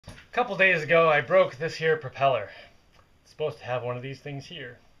A couple days ago, I broke this here propeller. It's supposed to have one of these things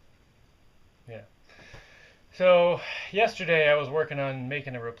here. Yeah. So yesterday I was working on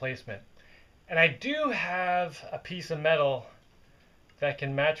making a replacement. And I do have a piece of metal that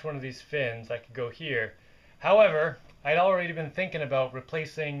can match one of these fins that could go here. However, I'd already been thinking about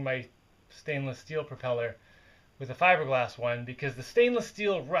replacing my stainless steel propeller with a fiberglass one because the stainless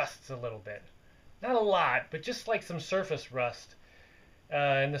steel rusts a little bit. Not a lot, but just like some surface rust.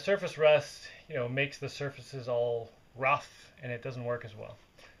 And the surface rust, makes the surfaces all rough and it doesn't work as well.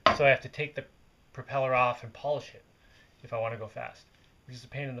 So I have to take the propeller off and polish it if I want to go fast, which is a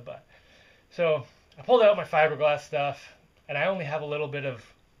pain in the butt. So I pulled out my fiberglass stuff and I only have a little bit of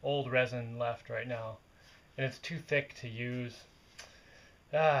old resin left right now. And it's too thick to use.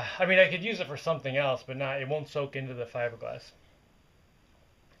 I could use it for something else, but it won't soak into the fiberglass.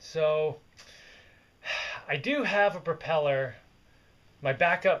 So I do have a propeller, my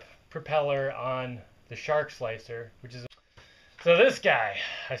backup propeller on the shark slicer, so this guy,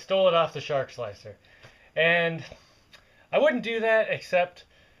 I stole it off the shark slicer. And I wouldn't do that except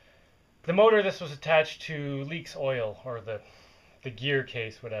the motor this was attached to leaks oil, or the gear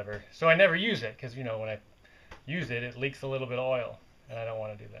case, whatever. So I never use it because, when I use it, it leaks a little bit of oil. And I don't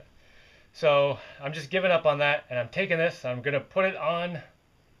want to do that. So I'm just giving up on that, and I'm taking this, I'm going to put it on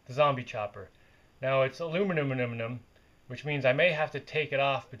the zombie chopper. Now it's aluminum, which means I may have to take it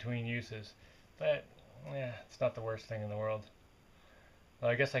off between uses. But, yeah, it's not the worst thing in the world. Well,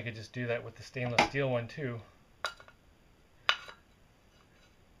 I guess I could just do that with the stainless steel one too.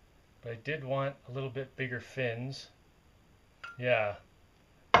 But I did want a little bit bigger fins. Yeah.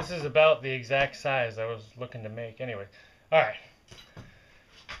 This is about the exact size I was looking to make. Anyway, alright.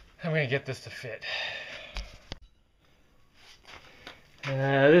 I'm going to get this to fit.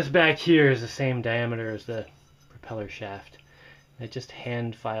 This back here is the same diameter as the propeller shaft. I just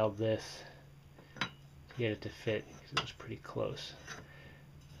hand filed this to get it to fit because it was pretty close.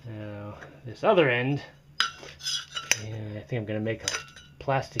 Now this other end, I think I'm going to make a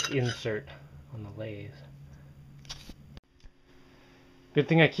plastic insert on the lathe. Good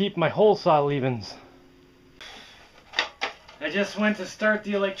thing I keep my hole saw leavings. I just went to start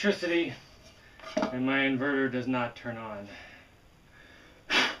the electricity and my inverter does not turn on.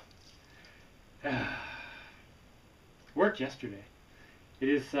 Worked yesterday. It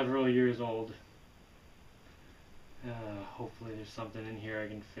is several years old. Hopefully there's something in here I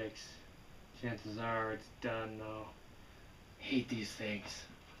can fix. Chances are it's done though. Hate these things.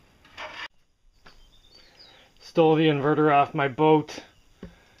 Stole the inverter off my boat.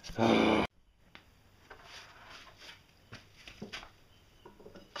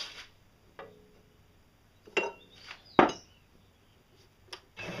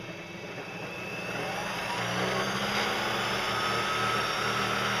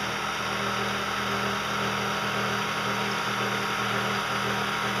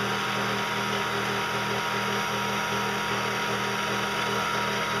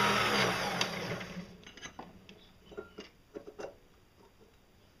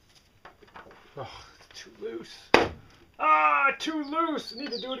 Oh, it's too loose. Ah, too loose. I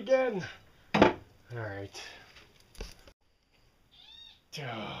need to do it again. Alright.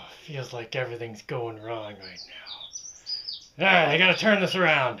 Oh, feels like everything's going wrong right now. Alright, I gotta turn this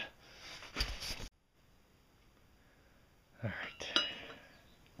around. Alright.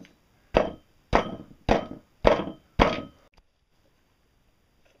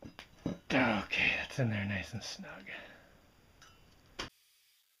 Okay, that's in there nice and snug.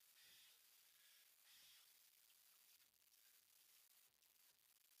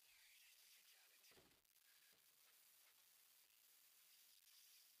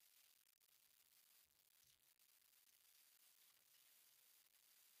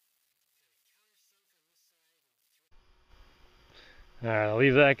 Alright, I'll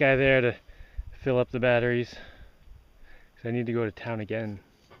leave that guy there to fill up the batteries, because I need to go to town again.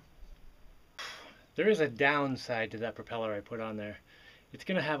 There is a downside to that propeller I put on there. It's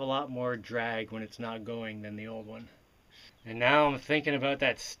going to have a lot more drag when it's not going than the old one. And now I'm thinking about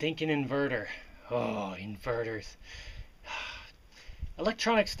that stinking inverter. Oh, inverters.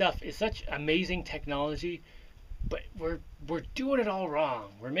 Electronic stuff is such amazing technology, but we're doing it all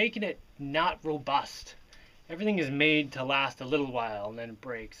wrong. We're making it not robust. Everything is made to last a little while and then it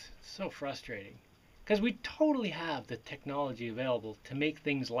breaks. It's so frustrating. Because we totally have the technology available to make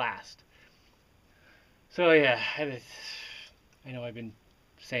things last. So yeah, I know I've been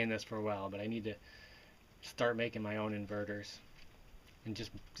saying this for a while, but I need to start making my own inverters. And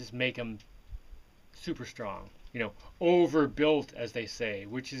just make them super strong. Overbuilt, as they say,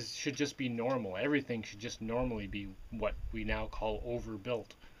 which should just be normal. Everything should just normally be what we now call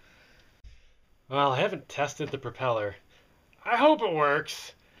overbuilt. Well, I haven't tested the propeller. I hope it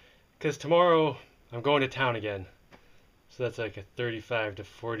works, because tomorrow I'm going to town again. So that's like a 35 to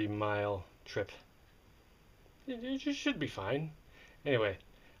 40 mile trip. It should be fine. Anyway,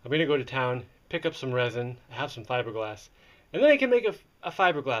 I'm going to go to town, pick up some resin, have some fiberglass, and then I can make a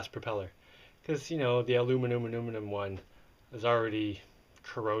fiberglass propeller. Because, you know, the aluminum one is already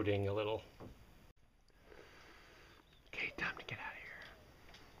corroding a little. Okay, time to get out of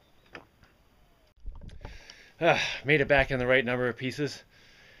here. Made it back in the right number of pieces.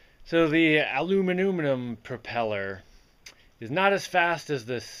 So the aluminum propeller is not as fast as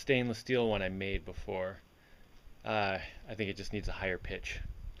the stainless steel one I made before. I think it just needs a higher pitch.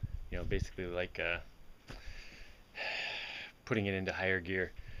 You know, basically like putting it into higher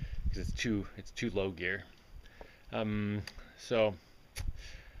gear because it's too low gear. So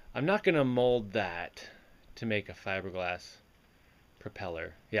I'm not gonna mold that to make a fiberglass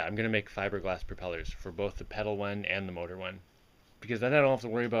propeller. Yeah, I'm gonna make fiberglass propellers for both the pedal one and the motor one, because then I don't have to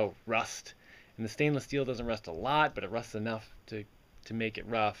worry about rust. And the stainless steel doesn't rust a lot, but it rusts enough to make it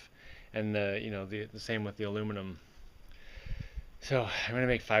rough. And the same with the aluminum. So I'm gonna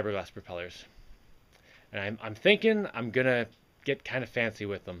make fiberglass propellers, and I'm thinking I'm gonna get kind of fancy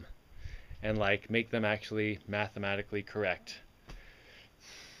with them and like make them actually mathematically correct.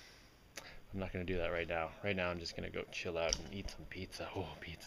 I'm not gonna do that right now. Right now I'm just gonna go chill out and eat some pizza. Oh, pizza.